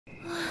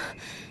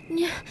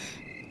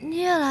你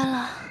也来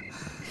了？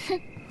哼，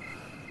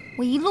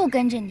我一路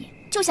跟着你，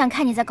就想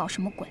看你在搞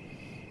什么鬼。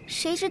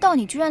谁知道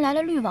你居然来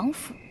了绿王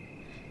府。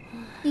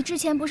你之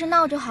前不是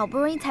闹着好不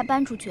容易才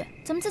搬出去，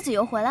怎么自己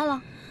又回来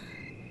了？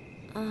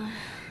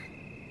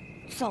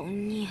造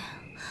孽！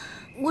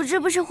我这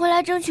不是回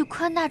来争取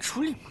宽大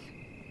处理吗？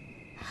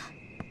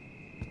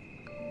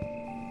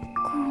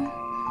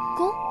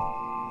公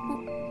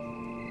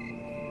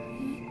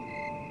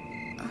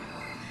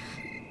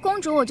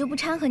公主，我就不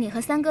掺和你和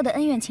三哥的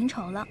恩怨情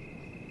仇了，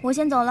我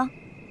先走了。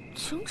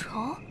情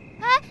仇？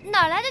哎，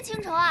哪来的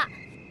情仇啊？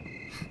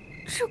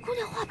这姑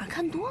娘画本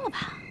看多了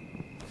吧？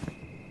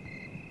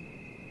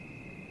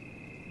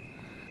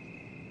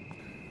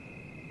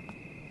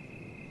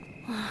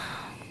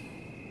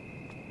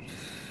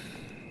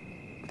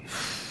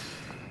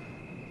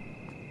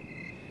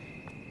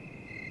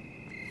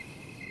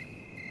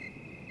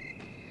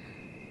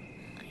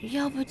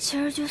要不今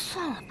儿就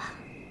算了吧，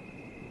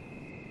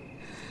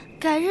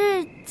改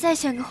日再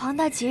选个黄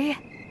道吉日。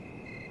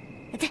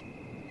对。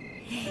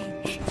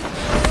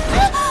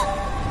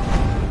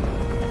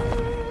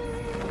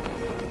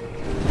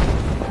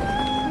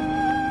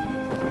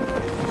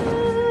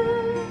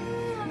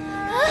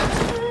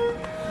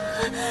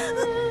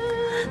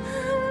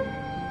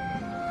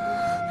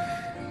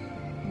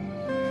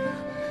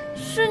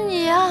是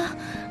你啊！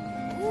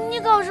你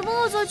搞什么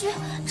恶作剧？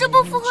这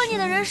不符合你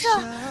的人设。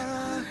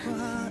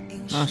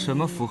那什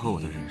么符合我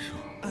的人设？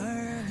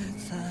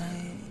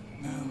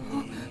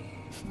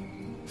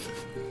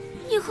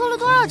你喝了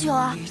多少酒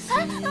啊？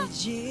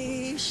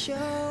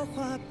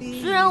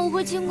虽然我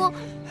会轻功，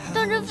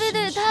但这飞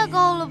得也太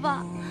高了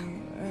吧！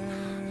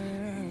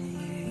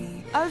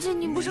而且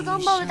你不是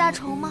刚报了大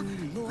仇吗？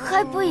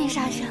还不宜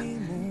杀生。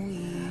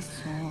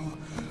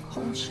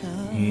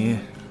你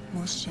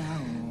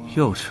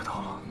又迟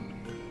到了。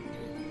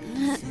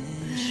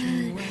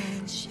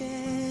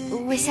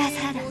我瞎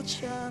猜的。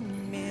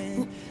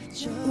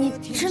你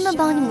真的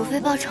帮你母妃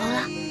报仇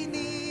了？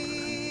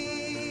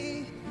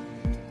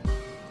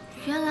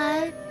原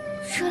来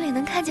这里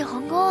能看见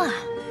皇宫啊！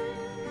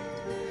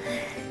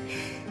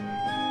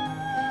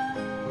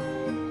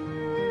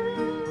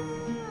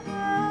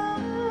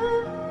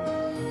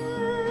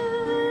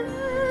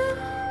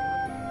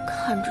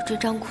看着这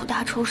张苦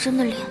大仇深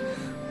的脸，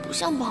不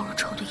像报了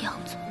仇的样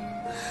子。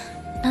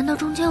难道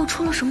中间又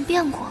出了什么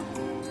变故？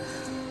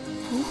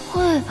不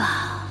会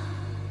吧？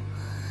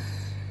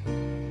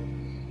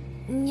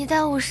你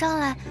带我上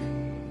来，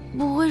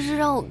不会是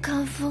让我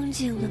看风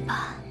景的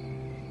吧？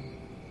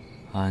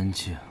安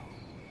静。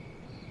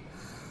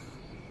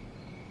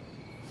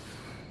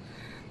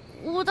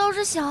我倒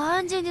是想安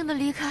安静静的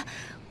离开，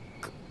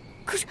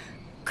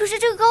可是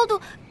这个高度，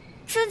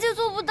臣妾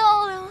做不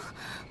到呀。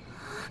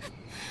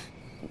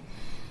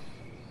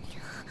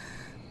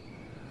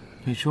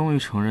你终于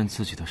承认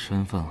自己的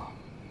身份了。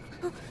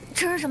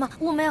承认什么？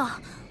我没有。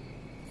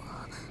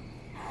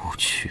无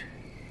趣。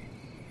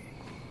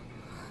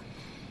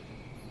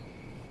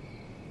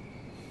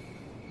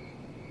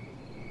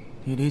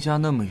你离家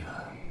那么远，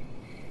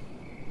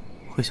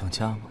会想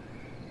家吗？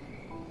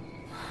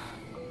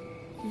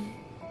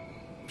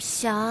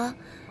想，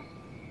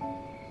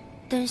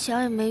但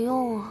想也没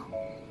用啊，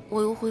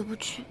我又回不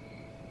去。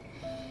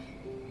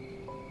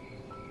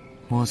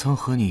我曾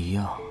和你一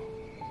样，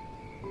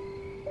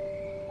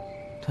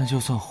但就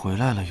算回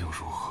来了又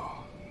如何？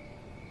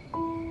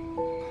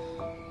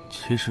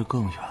其实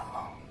更远了。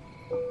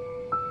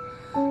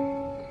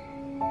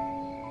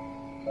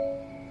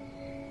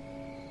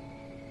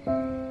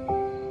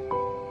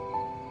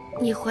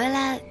你回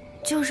来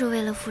就是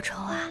为了复仇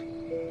啊？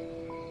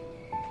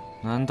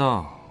难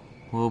道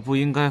我不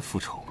应该复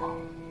仇吗？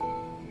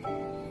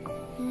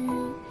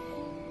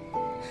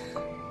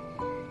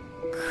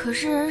可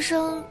是人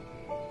生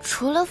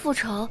除了复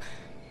仇，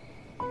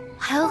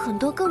还有很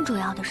多更重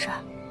要的事儿。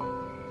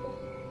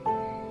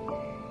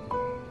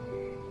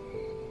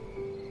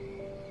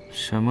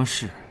什么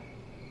事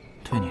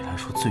对你来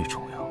说最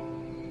重要？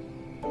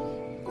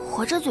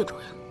活着最重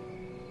要。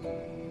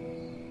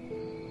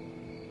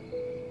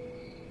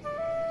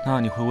那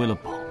你会为了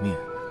保命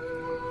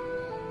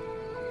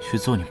去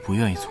做你不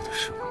愿意做的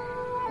事吗？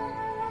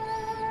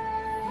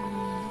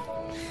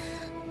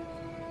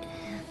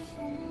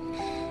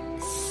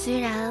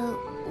虽然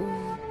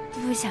我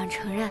不想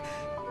承认，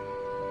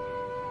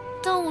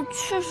但我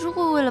确实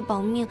会为了保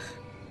命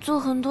做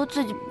很多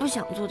自己不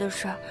想做的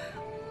事儿。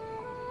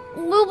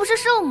我又不是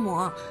圣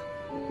母，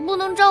不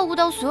能照顾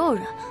到所有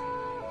人，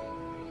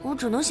我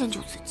只能先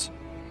救自己。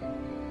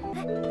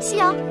哎，夕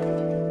阳，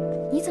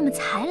你怎么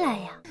才来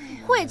呀？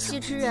会气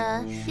之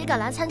人也敢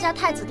来参加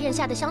太子殿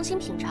下的乡亲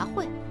品茶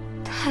会？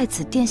太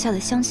子殿下的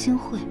乡亲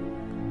会，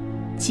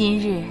今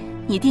日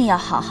你定要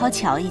好好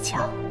瞧一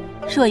瞧，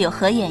若有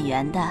何眼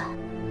缘的，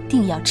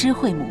定要知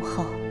会母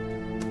后。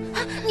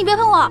你别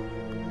碰我，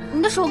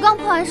你的手刚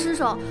碰完失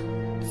手。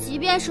即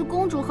便是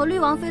公主和绿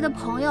王妃的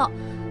朋友，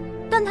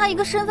但她一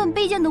个身份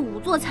卑贱的仵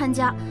作参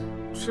加，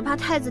只怕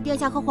太子殿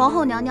下和皇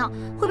后娘娘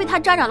会被她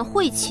沾染了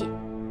晦气。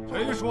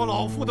谁说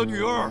老夫的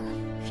女儿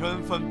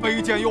身份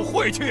卑贱又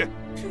晦气。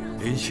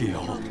林夕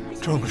瑶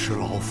正是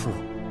老父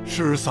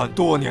失散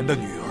多年的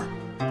女儿。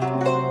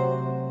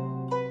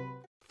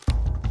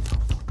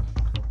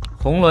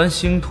红鸾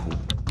星图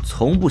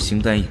从不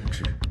形单影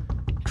只，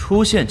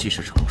出现即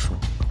是成说。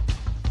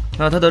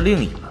那他的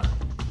另一半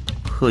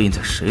刻印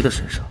在谁的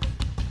身上？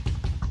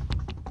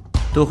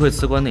都会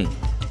辞官那年，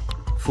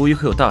扶余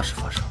可有大事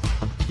发生。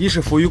一是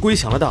扶余归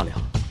降了大梁，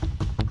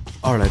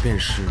二来便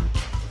是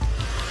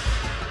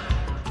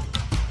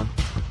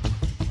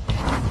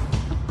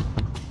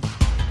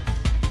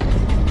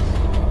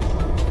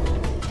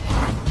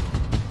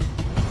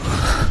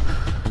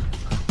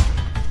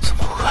怎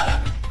么会？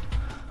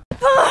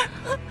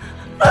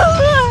凤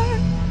儿，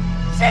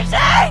是谁？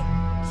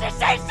是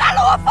谁杀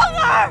了我凤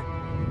儿？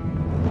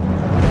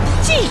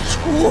记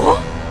楚，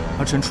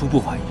儿臣初步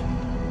怀疑，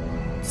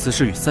此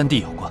事与三弟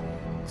有关。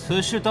此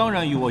事当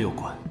然与我有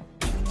关。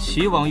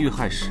齐王遇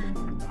害时，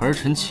儿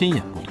臣亲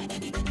眼目睹。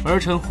儿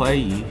臣怀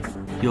疑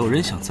有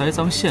人想栽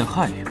赃陷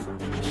害于我，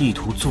意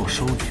图坐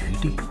收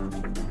渔利。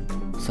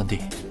三弟，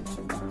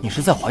你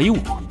是在怀疑我？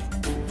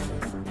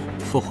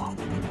父皇，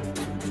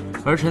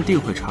儿臣定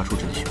会查出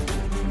真凶，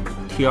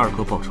替二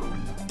哥报仇，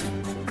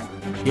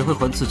也会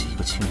还自己一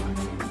个清白。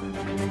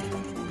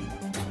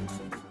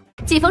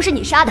季风是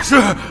你杀的？是。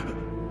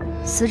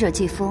死者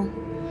季风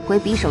为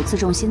匕首刺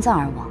中心脏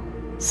而亡，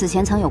死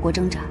前曾有过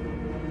挣扎，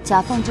甲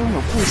缝中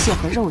有布屑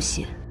和肉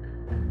屑。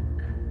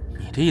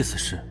你的意思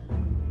是，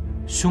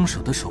凶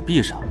手的手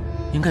臂上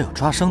应该有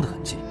抓伤的痕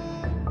迹？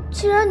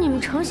既然你们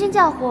诚心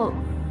嫁祸，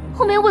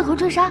后面为何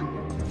追杀？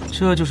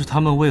这就是他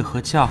们为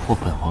何嫁祸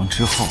本王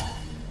之后，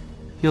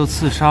又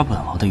刺杀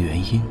本王的原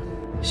因。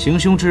行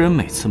凶之人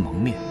每次蒙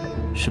面，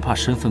是怕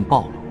身份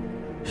暴露，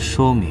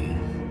说明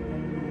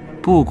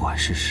不管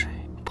是谁，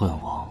本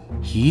王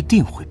一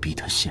定会逼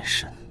他现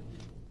身。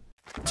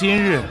今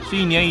日是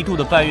1年1度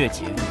的拜月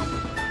节，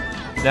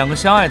两个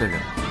相爱的人，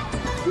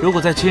如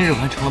果在今日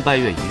完成了拜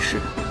月仪式，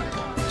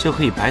就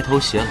可以白头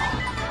偕老，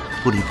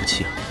不离不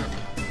弃了。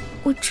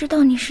我知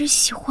道你是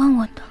喜欢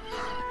我的，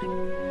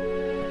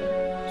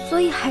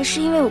所以还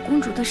是因为我公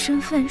主的身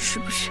份，是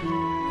不是？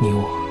你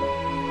我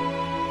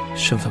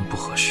身份不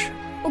合适。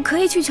我可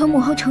以去求母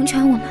后成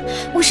全我们，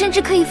我甚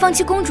至可以放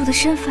弃公主的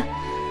身份。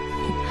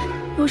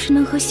若是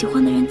能和喜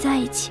欢的人在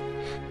一起，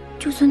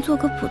就算做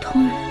个普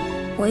通人，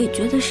我也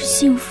觉得是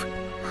幸福的。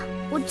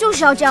我就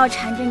是要这样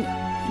缠着你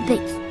一辈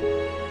子。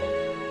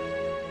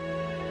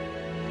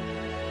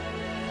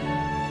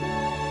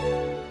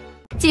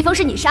季风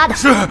是你杀的？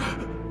是。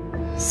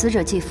死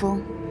者季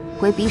风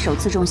为匕首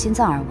刺中心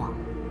脏而亡，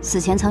死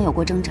前曾有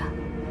过挣扎，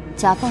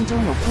甲缝中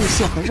有布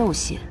屑和肉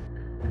屑。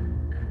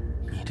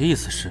你的意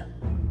思是，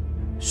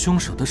凶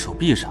手的手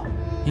臂上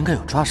应该有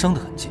抓伤的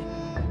痕迹？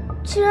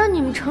既然你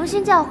们诚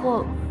心嫁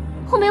祸，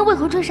后面为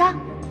何追杀？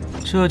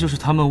这就是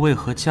他们为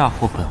何嫁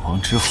祸本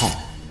王之后，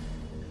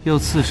又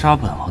刺杀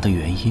本王的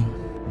原因。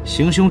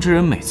行凶之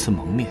人每次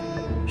蒙面，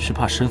是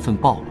怕身份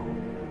暴露，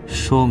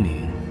说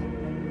明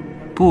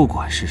不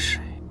管是谁，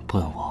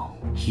本王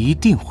一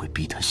定会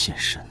逼他现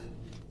身。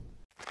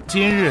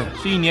今日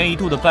是1年1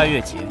度的拜月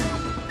节，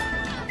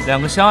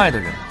两个相爱的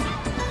人，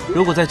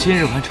如果在今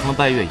日完成了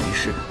拜月仪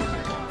式，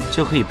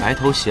就可以白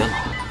头偕老，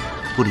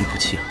不离不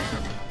弃了。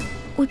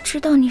我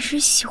知道你是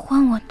喜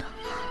欢我的，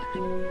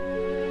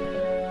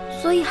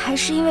所以还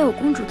是因为我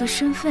公主的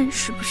身份，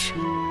是不是？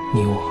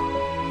你我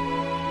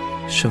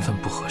身份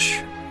不合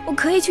适。我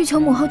可以去求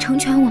母后成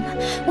全我们，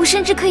我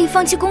甚至可以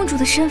放弃公主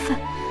的身份。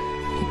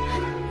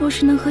若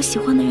是能和喜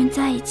欢的人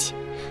在一起，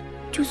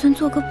就算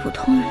做个普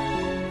通人，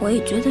我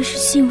也觉得是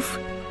幸福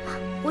的。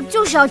我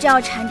就是要这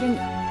样缠着你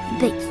一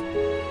辈子。